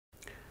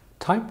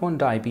Type 1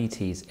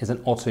 diabetes is an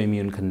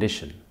autoimmune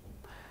condition.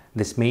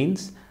 This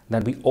means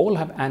that we all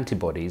have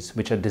antibodies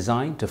which are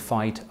designed to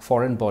fight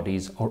foreign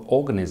bodies or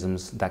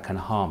organisms that can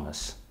harm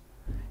us.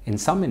 In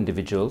some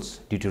individuals,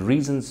 due to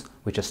reasons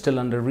which are still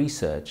under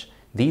research,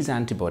 these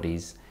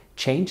antibodies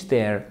change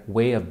their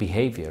way of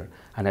behavior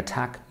and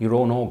attack your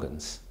own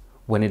organs.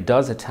 When it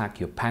does attack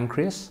your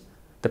pancreas,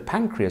 the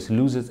pancreas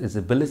loses its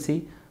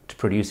ability to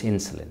produce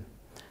insulin.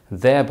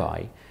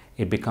 Thereby,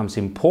 it becomes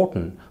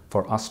important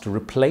for us to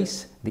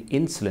replace the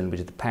insulin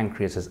which the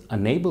pancreas is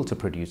unable to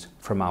produce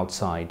from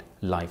outside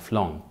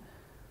lifelong.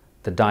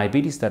 The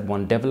diabetes that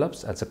one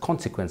develops as a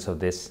consequence of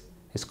this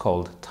is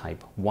called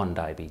type 1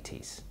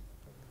 diabetes.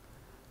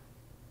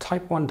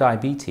 Type 1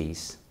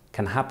 diabetes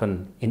can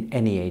happen in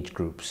any age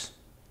groups,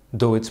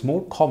 though it's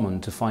more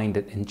common to find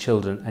it in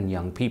children and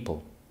young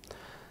people.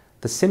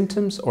 The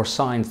symptoms or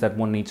signs that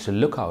one needs to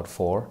look out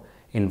for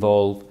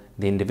involve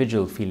the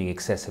individual feeling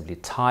excessively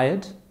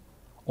tired,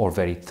 or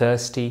very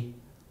thirsty,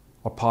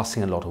 or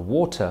passing a lot of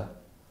water,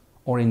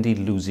 or indeed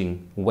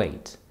losing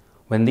weight.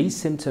 When these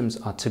symptoms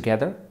are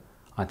together,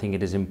 I think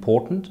it is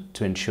important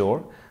to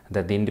ensure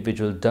that the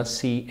individual does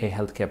see a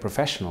healthcare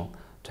professional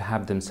to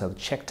have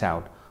themselves checked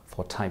out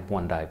for type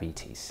 1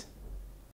 diabetes.